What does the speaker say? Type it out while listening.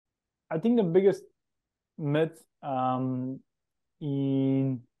I think the biggest myth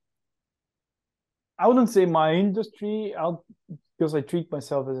in, I wouldn't say my industry, because I treat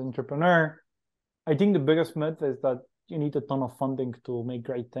myself as an entrepreneur. I think the biggest myth is that you need a ton of funding to make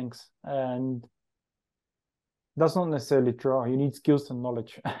great things. And that's not necessarily true. You need skills and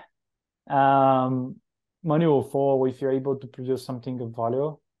knowledge. Money will follow if you're able to produce something of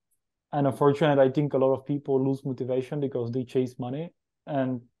value. And unfortunately, I think a lot of people lose motivation because they chase money,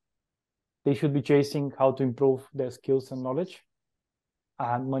 and they should be chasing how to improve their skills and knowledge,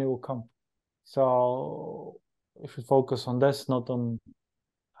 and money will come. So we should focus on this, not on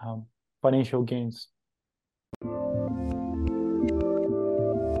financial gains.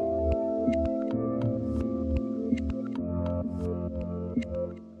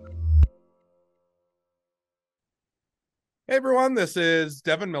 Hey everyone, this is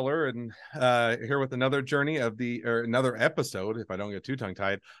Devin Miller, and here with another another episode, if I don't get too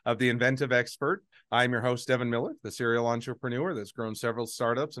tongue-tied, of The Inventive Expert. I'm your host, Devin Miller, the serial entrepreneur that's grown several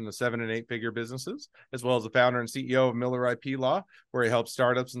startups into 7- and 8-figure businesses, as well as the founder and CEO of Miller IP Law, where he helps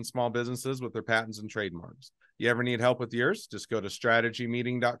startups and small businesses with their patents and trademarks. You ever need help with yours? Just go to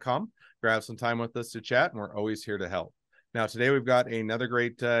strategymeeting.com, grab some time with us to chat, and we're always here to help. Now, today we've got another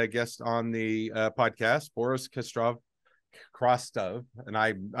great guest on the podcast, Boris Krastev, and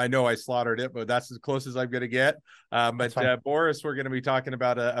I know I slaughtered it, but that's as close as I'm going to get. Boris, we're going to be talking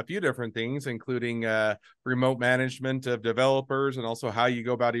about a few different things, including remote management of developers, and also how you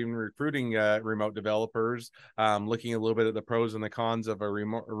go about even recruiting remote developers, looking a little bit at the pros and the cons of a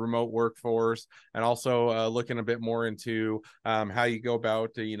remote workforce, and also looking a bit more into how you go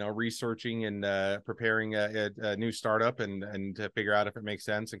about researching and preparing a new startup and to figure out if it makes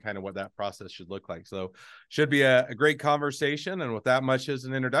sense and kind of what that process should look like. So should be a great conversation. And with that much as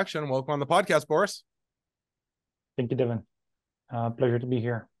an introduction, welcome on the podcast, Boris. Thank you, Devin. Pleasure to be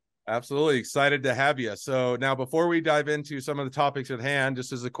here. Absolutely excited to have you. So now, before we dive into some of the topics at hand,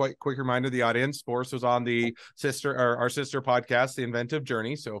 just as a quick reminder to the audience, Boris was on our sister podcast, The Inventive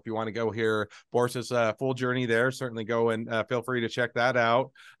Journey. So if you want to go hear Boris's full journey there, certainly go and feel free to check that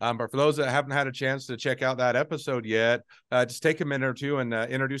out. But for those that haven't had a chance to check out that episode yet, just take a minute or two and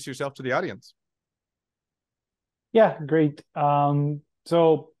introduce yourself to the audience. Yeah, great.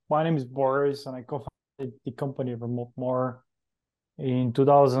 So my name is Boris, and I co-founded the company Remote More in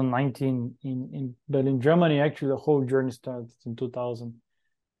 2019 in Berlin, Germany. Actually, the whole journey started in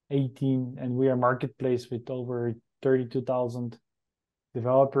 2018, and we are a marketplace with over 32,000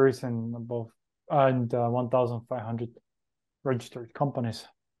 developers and 1,500 registered companies.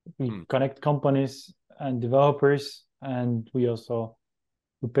 We connect companies and developers, and we also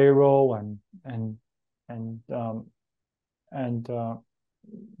do payroll and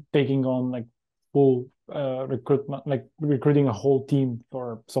taking on like full recruitment, like recruiting a whole team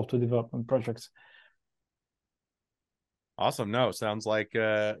for software development projects. Awesome. No, sounds like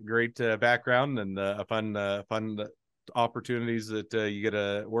a great background and a fun opportunities that you get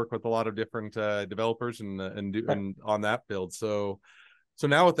to work with a lot of different developers and on that build. So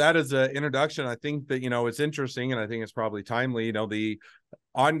now with that as an introduction, I think that, it's interesting, and I think it's probably timely, the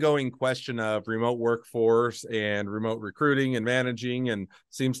ongoing question of remote workforce and remote recruiting and managing. And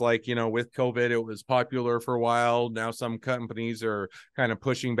seems like, with COVID, it was popular for a while. Now some companies are kind of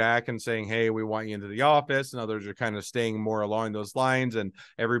pushing back and saying, hey, we want you into the office. And others are kind of staying more along those lines. And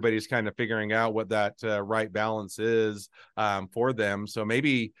everybody's kind of figuring out what that right balance is for them. So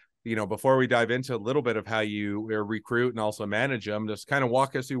maybe, before we dive into a little bit of how you recruit and also manage them, just kind of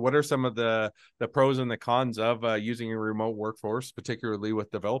walk us through what are some of the pros and the cons of using a remote workforce, particularly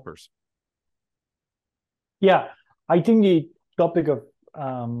with developers. Yeah, I think the topic of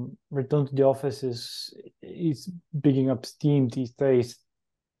return to the office is picking up steam these days.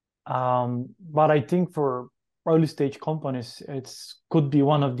 But I think for early stage companies, could be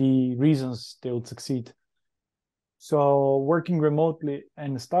one of the reasons they would succeed. So working remotely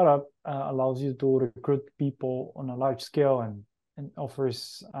in a startup allows you to recruit people on a large scale and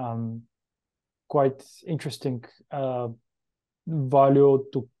offers quite interesting value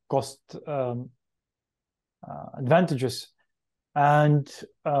to cost advantages. And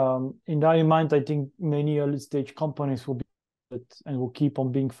in that in mind, I think many early stage companies will be and will keep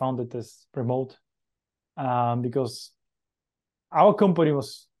on being founded as remote because our company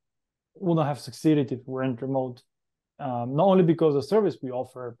wouldn't have succeeded if we weren't remote. Not only because of the service we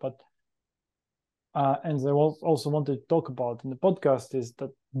offer, but and I also want to talk about in the podcast is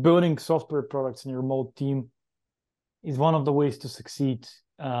that building software products in a remote team is one of the ways to succeed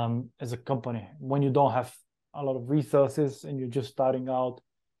as a company. When you don't have a lot of resources and you're just starting out,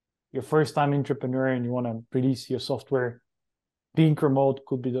 your first time entrepreneur, and you want to release your software, being remote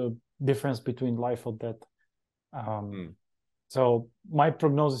could be the difference between life or death. So my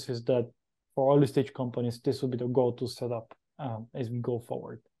prognosis is that for early stage companies, this will be the go-to setup as we go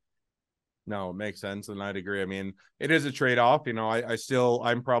forward. No, it makes sense. And I'd agree. I mean, it is a trade-off. You know,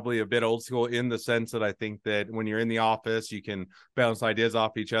 I'm probably a bit old school in the sense that I think that when you're in the office, you can bounce ideas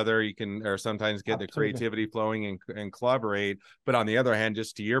off each other. You can, or sometimes get the creativity flowing and collaborate. But on the other hand,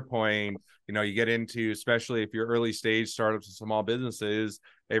 just to your point, you know, you get into, especially if you're early stage startups and small businesses,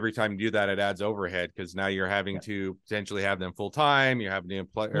 every time you do that, it adds overhead because now you're having to potentially have them full time. You're having to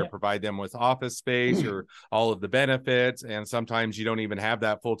or provide them with office space or all of the benefits. And sometimes you don't even have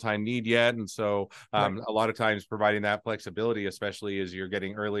that full time need yet. And so a lot of times providing that flexibility, especially as you're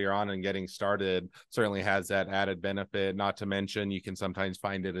getting earlier on and getting started, certainly has that added benefit. Not to mention, you can sometimes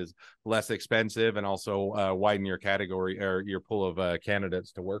find it as less expensive and also widen your category or your pool of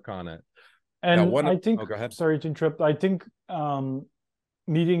candidates to work on it. And I think, sorry to interrupt, I think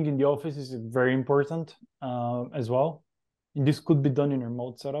meeting in the office is very important as well. And this could be done in a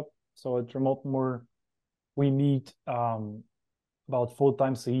remote setup. So at remote more, we meet about 4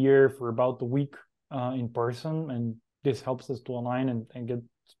 times a year for about a week in person. And this helps us to align and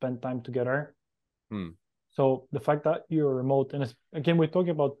spend time together. So the fact that you're remote, and again, we're talking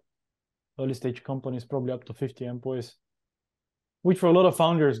about early stage companies, probably up to 50 employees, which for a lot of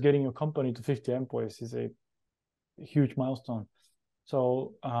founders, getting a company to 50 employees is a huge milestone.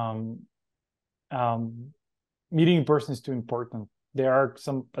 So meeting in person is too important. There are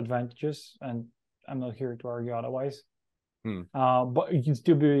some advantages, and I'm not here to argue otherwise. But you can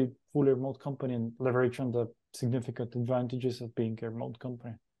still be a fully remote company and leverage on the significant advantages of being a remote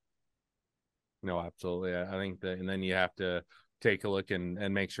company. No, absolutely. I think that, and then you have to take a look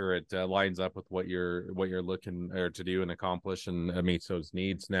and make sure it lines up with what you're looking to do and accomplish and meets those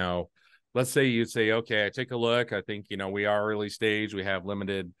needs. Now, let's say you say, okay, I take a look. I think, you know, we are early stage. We have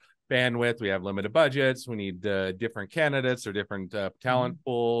limited bandwidth. We have limited budgets. We need different candidates or different talent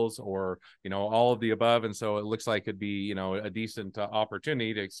pools or, you know, all of the above. And so it looks like it'd be, you know, a decent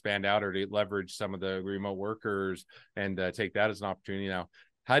opportunity to expand out or to leverage some of the remote workers and take that as an opportunity. Now,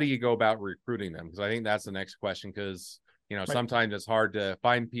 how do you go about recruiting them? Because I think that's the next question, because you know, sometimes it's hard to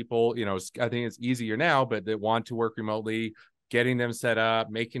find people, you know, I think it's easier now, but that want to work remotely, getting them set up,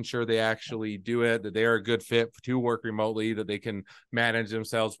 making sure they actually do it, that they're a good fit to work remotely, that they can manage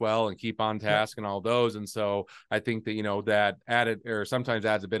themselves well and keep on task and all those. And so I think that, you know, that added or sometimes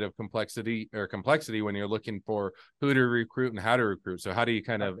adds a bit of complexity when you're looking for who to recruit and how to recruit. So how do you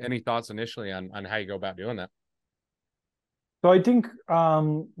kind of, any thoughts initially on how you go about doing that? So I think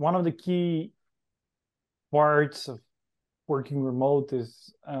one of the key parts of working remote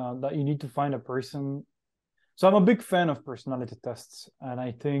is that you need to find a person. So I'm a big fan of personality tests, and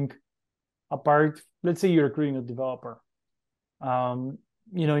I think let's say you're recruiting a developer, you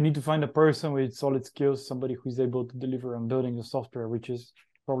know, you need to find a person with solid skills, somebody who's able to deliver on building the software, which is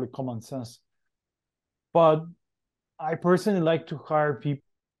probably common sense. But I personally like to hire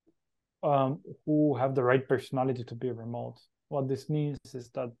people who have the right personality to be remote. What this means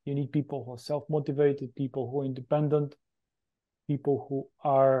is that you need people who are self-motivated, people who are independent, people who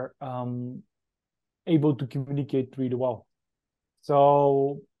are able to communicate really well.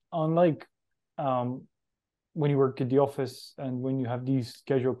 So unlike when you work at the office and when you have these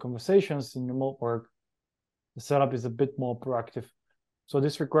casual conversations in remote work, the setup is a bit more proactive. So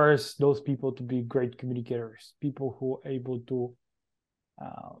this requires those people to be great communicators, people who are able to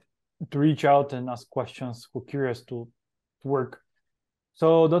reach out and ask questions, who are curious to work.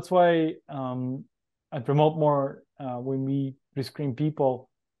 So that's why at Remote More, when we pre-screen people,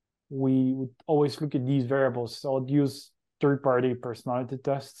 we would always look at these variables. So I'll use third-party personality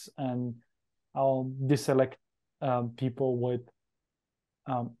tests, and I'll deselect people with.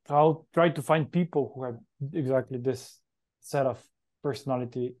 I'll try to find people who have exactly this set of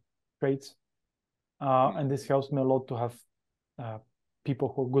personality traits, and this helps me a lot to have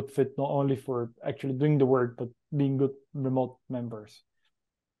people who are good fit not only for actually doing the work but being good remote members.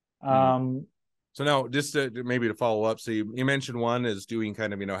 So now, just maybe to follow up, so you mentioned one is doing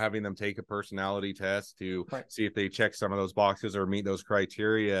kind of, you know, having them take a personality test to see if they check some of those boxes or meet those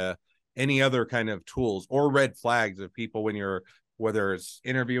criteria. Any other kind of tools or red flags of people when you're, whether it's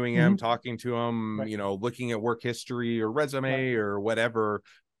interviewing them, talking to them, you know, looking at work history or resume or whatever,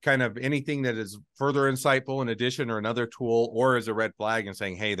 kind of anything that is further insightful in addition or another tool, or is a red flag and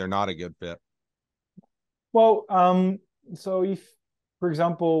saying, hey, they're not a good fit? Well, so if, for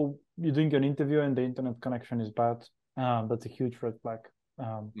example, you're doing an interview and the internet connection is bad, that's a huge red flag.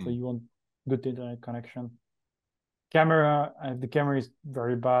 So you want good internet connection. Camera, if the camera is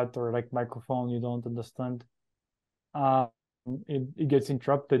very bad, or like microphone you don't understand. it gets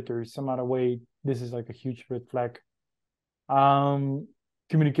interrupted or some other way, this is like a huge red flag. Um,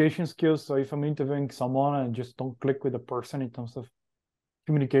 Communication skills. So if I'm interviewing someone and just don't click with the person in terms of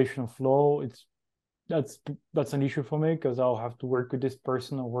communication flow, that's an issue for me because I'll have to work with this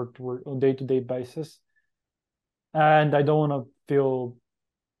person or work on day-to-day basis, and I don't want to feel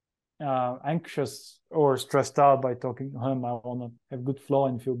anxious or stressed out by talking to him. I want to have good flow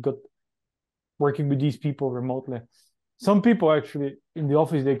and feel good working with these people remotely. Some people actually in the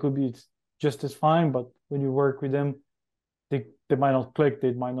office, they could be just as fine, but when you work with them, they might not click,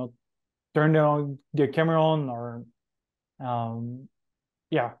 they might not turn their camera on, or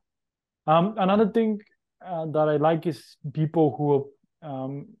yeah. Another thing that I like is people who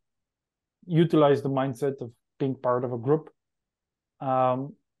utilize the mindset of being part of a group,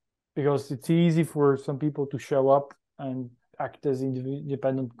 because it's easy for some people to show up and act as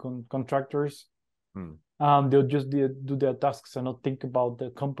independent contractors. They'll just do their tasks and not think about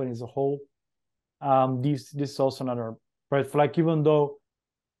the company as a whole. This is also another red flag, even though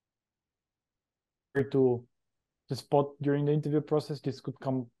to spot during the interview process, this could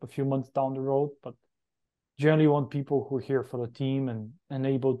come a few months down the road, but generally want people who are here for the team and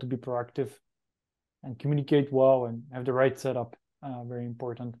able to be proactive and communicate well and have the right setup. Very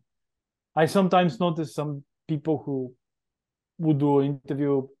important. I sometimes notice some people who would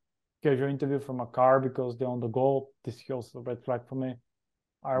do casual interview from a car because they're on the go. This is also a red flag for me.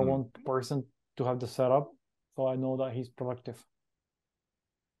 I want the person to have the setup so I know that he's proactive.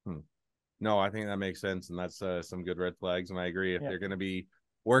 No, I think that makes sense, and that's some good red flags. And I agree, if they're going to be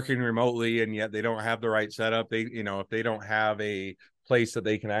working remotely and yet they don't have the right setup, if they don't have a place that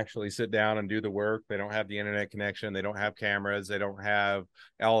they can actually sit down and do the work, they don't have the internet connection, they don't have cameras, they don't have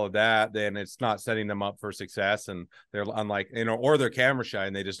all of that, then it's not setting them up for success. And they're unlike, or they're camera shy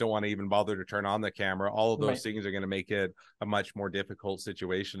and they just don't want to even bother to turn on the camera. All of those things are going to make it a much more difficult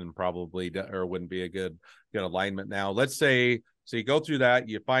situation and probably or wouldn't be a good alignment. Now, let's say, so you go through that,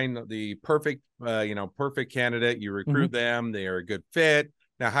 you find the perfect candidate, you recruit them, they are a good fit.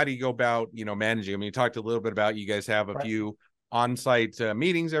 Now, how do you go about, managing? I mean, you talked a little bit about, you guys have a few on-site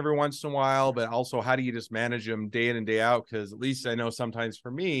meetings every once in a while, but also how do you just manage them day in and day out? Because at least I know sometimes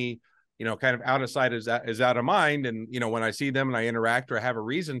for me, kind of out of sight is out of mind. And, when I see them and I interact or have a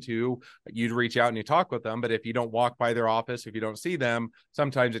reason to, you'd reach out and you talk with them. But if you don't walk by their office, if you don't see them,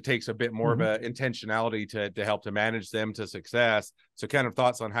 sometimes it takes a bit more of a intentionality to help to manage them to success. So kind of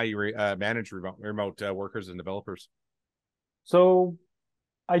thoughts on how you manage remote workers and developers. So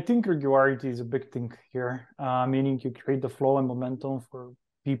I think regularity is a big thing here, meaning you create the flow and momentum for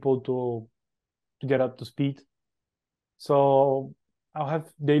people to get up to speed. So I'll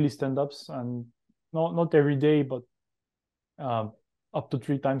have daily stand-ups, and not every day, but up to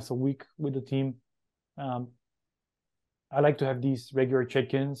 3 times a week with the team. I like to have these regular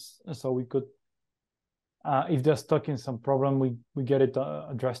check-ins, so we could, if they're stuck in some problem, we get it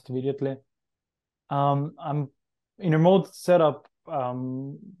addressed immediately. I'm in a remote setup.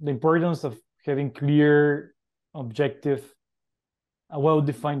 The importance of having clear, objective,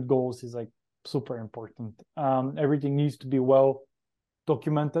 well-defined goals is like super important. Everything needs to be well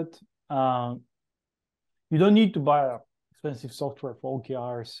documented. You don't need to buy expensive software for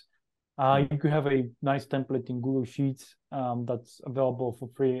OKRs. You could have a nice template in Google Sheets that's available for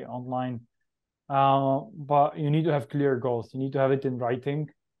free online. But you need to have clear goals. You need to have it in writing,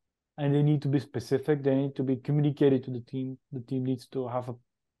 and they need to be specific. They need to be communicated to the team. The team needs to have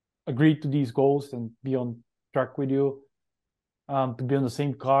agreed to these goals and be on track with you, to be on the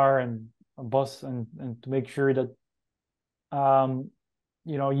same car and a bus, and to make sure that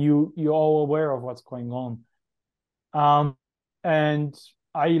you're all aware of what's going on. And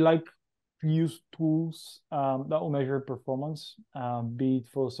I like to use tools that will measure performance, be it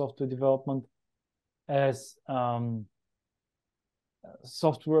for software development as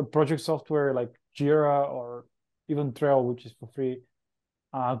project software like Jira or even Trello, which is for free,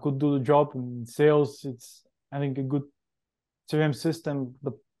 could do the job. In sales, it's, I think, a good CRM system.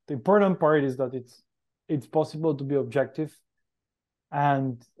 The important part is that it's possible to be objective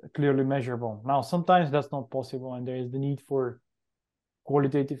and clearly measurable. Now, sometimes that's not possible, and there is the need for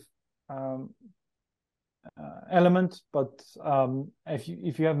qualitative elements. But if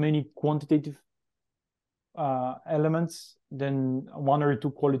you have many quantitative elements, then 1 or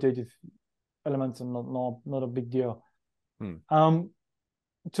 2 qualitative elements are not a big deal.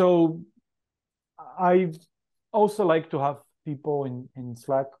 So I also like to have people in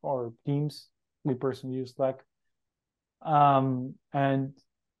Slack or Teams. We personally use Slack. And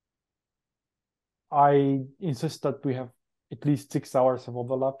I insist that we have at least 6 hours of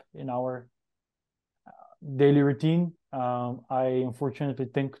overlap in our daily routine. I unfortunately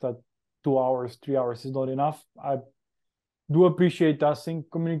think that 2 hours, 3 hours is not enough. I do appreciate async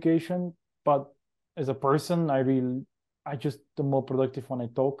communication, but as a person, I just am more productive when I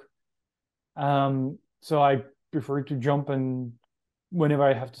talk. So I prefer to jump, and whenever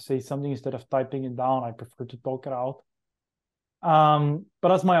I have to say something, instead of typing it down, I prefer to talk it out. But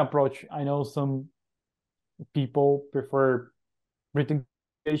that's my approach. I know some people prefer written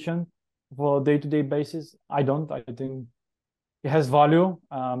communication for a day-to-day basis. I don't. I think it has value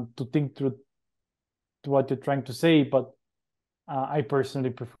to think through to what you're trying to say, but I personally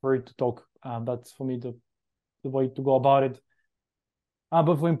prefer to talk. That's for me the way to go about it.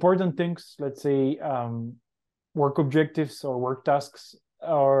 But for important things, let's say work objectives or work tasks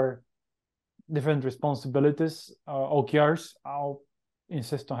or different responsibilities, OKRs, I'll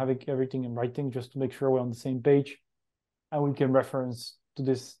insist on having everything in writing just to make sure we're on the same page, and we can reference to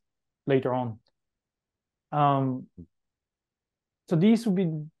this later on. So these would be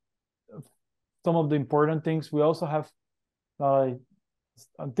some of the important things. We also have, I'm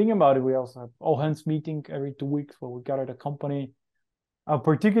thinking about it, we also have all hands meeting every 2 weeks where we gather the company. A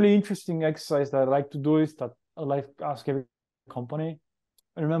particularly interesting exercise that I like to do is that I like to ask every company.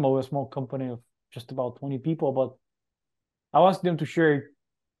 I remember we're a small company of just about 20 people, but I'll ask them to share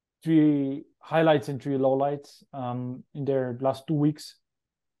 3 highlights and 3 lowlights in their last 2 weeks,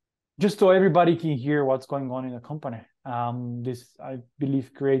 just so everybody can hear what's going on in the company. This, I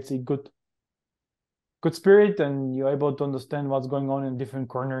believe, creates a good spirit, and you're able to understand what's going on in different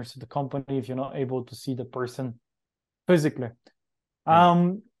corners of the company if you're not able to see the person physically.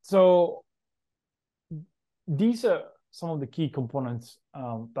 So these are some of the key components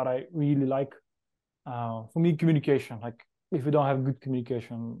that I really like. For me, communication. Like, if you don't have good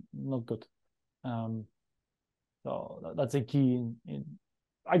communication, not good. So that's a key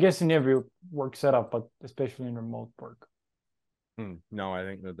I guess in every work setup, but especially in remote work. No, I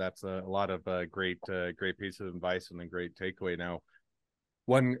think that's a lot of great piece of advice and a great takeaway. Now,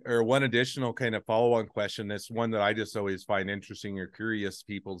 one additional kind of follow-on question, this one that I just always find interesting or curious,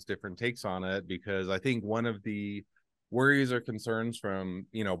 people's different takes on it, because I think one of the worries or concerns from,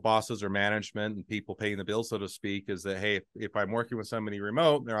 bosses or management and people paying the bill, so to speak, is that, hey, if I'm working with somebody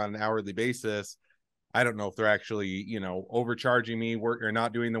remote, they're on an hourly basis, I don't know if they're actually, overcharging me work or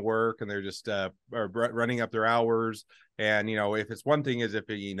not doing the work, and they're just running up their hours. And, if it's one thing is if,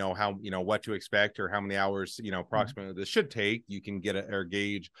 how, what to expect or how many hours, approximately this should take, you can get or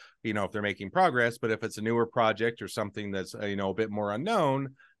gauge, if they're making progress. But if it's a newer project or something that's, a bit more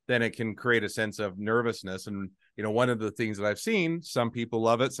unknown, then it can create a sense of nervousness. And, one of the things that I've seen, some people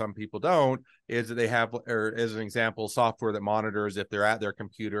love it, some people don't, is that they have, or as an example, software that monitors if they're at their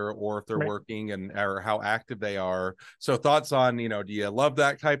computer or if they're working or how active they are. So thoughts on, do you love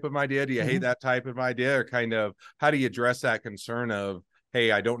that type of idea? Do you hate that type of idea? Or kind of, how do you address that concern of,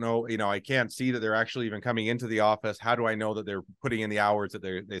 hey, I don't know, I can't see that they're actually even coming into the office. How do I know that they're putting in the hours that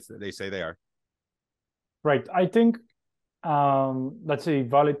they say they are? Right. I think that's a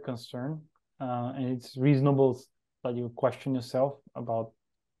valid concern, and it's reasonable that you question yourself about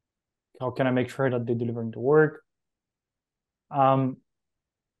how can I make sure that they're delivering the work.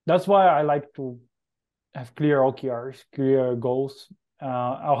 That's why I like to have clear OKRs, clear goals.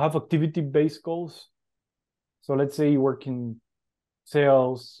 I'll have activity-based goals. So let's say you work in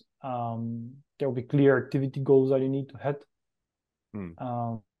sales, there will be clear activity goals that you need to hit.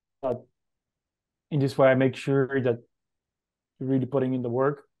 But in this way, I make sure that you're really putting in the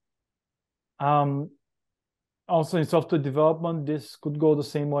work. Also in software development, this could go the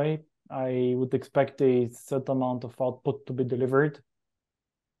same way. I would expect a certain amount of output to be delivered.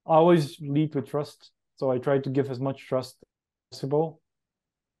 I always lead with trust, so I try to give as much trust as possible.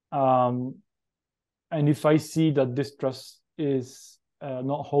 And if I see that this trust is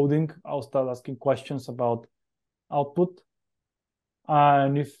not holding, I'll start asking questions about output.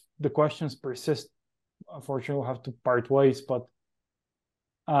 And if the questions persist, unfortunately, we'll have to part ways. But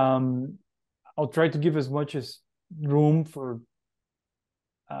I'll try to give as much as room for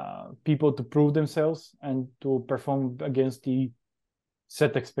people to prove themselves and to perform against the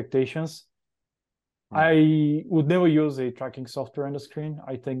set expectations. I would never use a tracking software on the screen.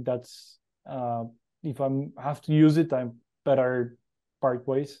 I think that's if I have to use it, I'm better part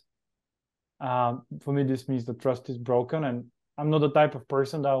ways. For me, this means the trust is broken, and I'm not the type of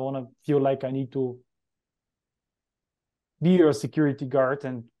person that I want to feel like I need to be your security guard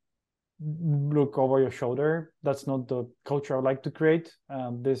and look over your shoulder. That's not the culture I like to create.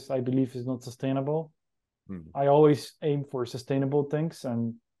 This, I believe, is not sustainable. I always aim for sustainable things,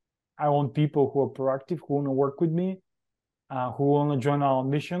 and I want people who are proactive, who want to work with me, who want to join our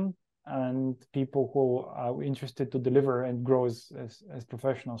mission, and people who are interested to deliver and grow as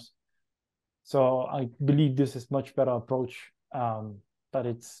professionals. So I believe this is much better approach, that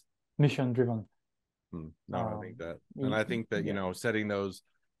it's mission driven. No, I think that, and I think that, setting those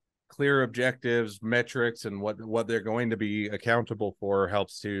clear objectives, metrics, and what they're going to be accountable for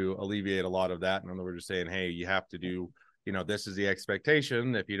helps to alleviate a lot of that. And we're just saying, hey, you have to do, this is the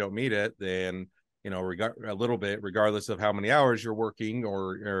expectation. If you don't meet it, then a little bit, regardless of how many hours you're working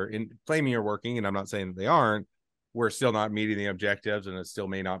or in claiming you're working, and I'm not saying that they aren't, we're still not meeting the objectives, and it still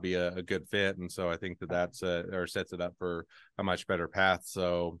may not be a good fit. And so I think that that's or sets it up for a much better path.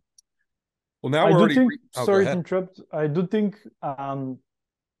 So, well, now I we're do already. think, sorry to interrupt. I do think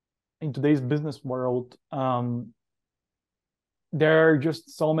in today's business world, there are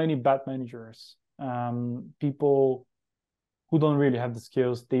just so many bad managers, people who don't really have the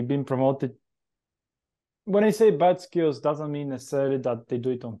skills. They've been promoted. When I say bad skills, doesn't mean necessarily that they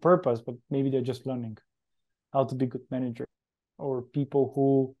do it on purpose, but maybe they're just learning how to be good manager, or people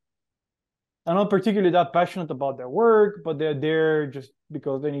who are not particularly that passionate about their work, but they're there just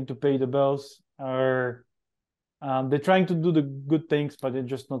because they need to pay the bills, or they're trying to do the good things, but they're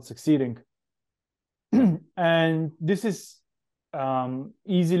just not succeeding. And this is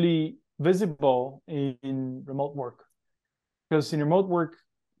easily visible in remote work, because in remote work,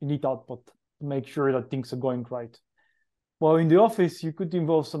 you need output to make sure that things are going right. Well, in the office, you could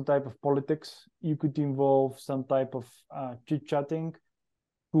involve some type of politics. You could involve some type of chit-chatting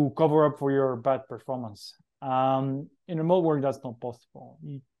to cover up for your bad performance. In remote work, that's not possible.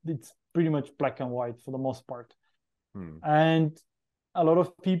 It's pretty much black and white for the most part. And a lot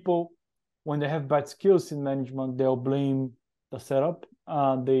of people, when they have bad skills in management, they'll blame the setup.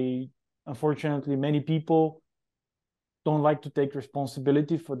 Unfortunately, many people don't like to take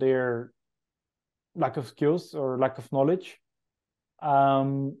responsibility for their lack of skills or lack of knowledge,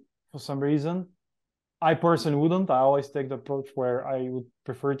 for some reason. I personally wouldn't. I always take the approach where I would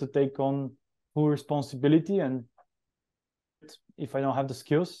prefer to take on full responsibility, and if I don't have the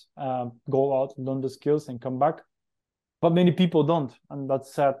skills, go out and learn the skills and come back. But many people don't, and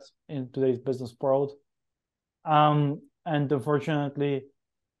that's sad in today's business world. And unfortunately,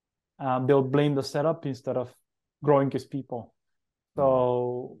 they'll blame the setup instead of growing as people.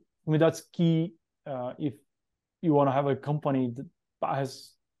 So I mean, that's key if you want to have a company that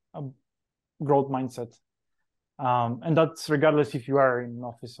has a growth mindset, and that's regardless if you are in an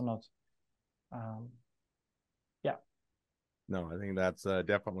office or not. No, I think that's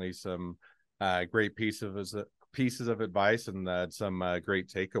definitely some great pieces of advice, and some great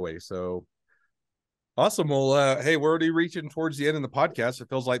takeaways. So awesome. Well, hey, we're already reaching towards the end of the podcast. It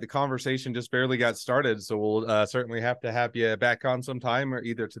feels like the conversation just barely got started. So we'll certainly have to have you back on sometime, or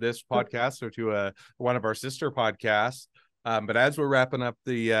either to this podcast or to one of our sister podcasts. But as we're wrapping up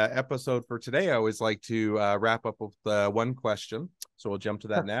the episode for today, I always like to wrap up with one question. So we'll jump to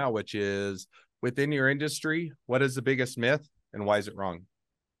that now, which is, within your industry, what is the biggest myth and why is it wrong?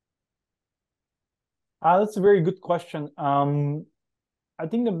 That's a very good question. I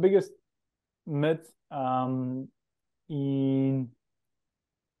think the biggest myth in,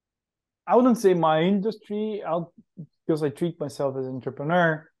 I wouldn't say my industry, because I treat myself as an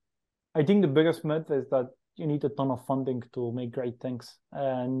entrepreneur. I think the biggest myth is that you need a ton of funding to make great things,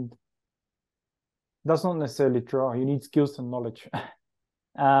 and that's not necessarily true. You need skills and knowledge.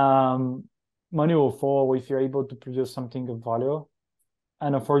 Money will follow if you're able to produce something of value.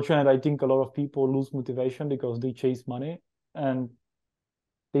 And unfortunately, I think a lot of people lose motivation because they chase money, and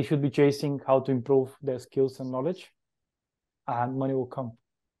they should be chasing how to improve their skills and knowledge, and money will come.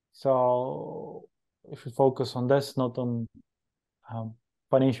 So we should focus on this, not on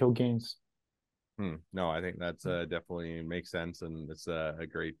financial gains. No, I think that's definitely makes sense, and it's a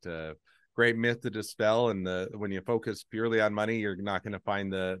great myth to dispel. And when you focus purely on money, you're not going to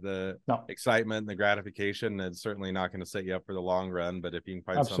find the excitement and the gratification. It's certainly not going to set you up for the long run. But if you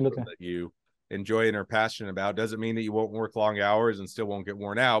can find something that you enjoy and are passionate about, doesn't mean that you won't work long hours and still won't get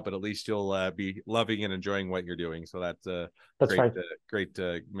worn out, but at least you'll be loving and enjoying what you're doing. So that's great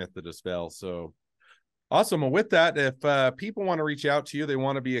myth to dispel. So awesome. Well, with that, if people want to reach out to you, they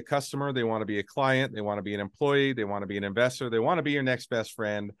want to be a customer, they want to be a client, they want to be an employee, they want to be an investor, they want to be your next best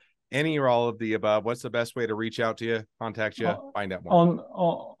friend, any or all of the above, what's the best way to reach out to you, contact you, find out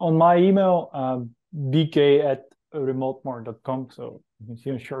more? On my email, bk@remotemore.com. So you can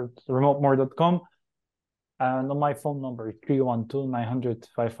see in short, remotemore.com. And on my phone number,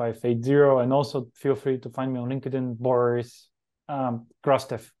 312-900-5580. And also feel free to find me on LinkedIn, Boris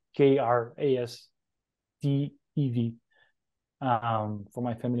Krastev, Krastev, for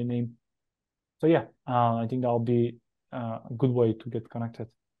my family name. So yeah, I think that'll be a good way to get connected.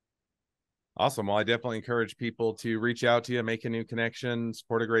 Awesome. Well, I definitely encourage people to reach out to you, make a new connection,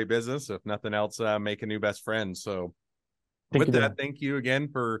 support a great business. If nothing else, make a new best friend. So Thank with you, that, Devin. thank you again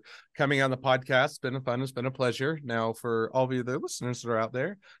for coming on the podcast. It's been fun. It's been a pleasure. Now, for all of you, the listeners that are out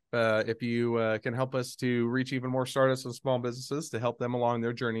there, if you can help us to reach even more startups and small businesses to help them along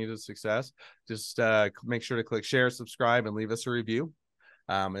their journey to success, just make sure to click share, subscribe, and leave us a review.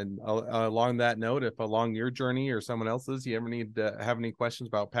 And along that note, if along your journey or someone else's, you ever need to have any questions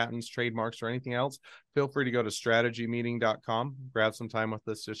about patents, trademarks, or anything else, feel free to go to strategymeeting.com, grab some time with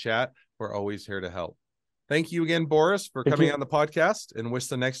us to chat. We're always here to help. Thank you again, Boris, for Thank coming you. on the podcast, and wish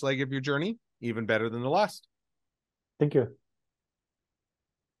the next leg of your journey even better than the last. Thank you.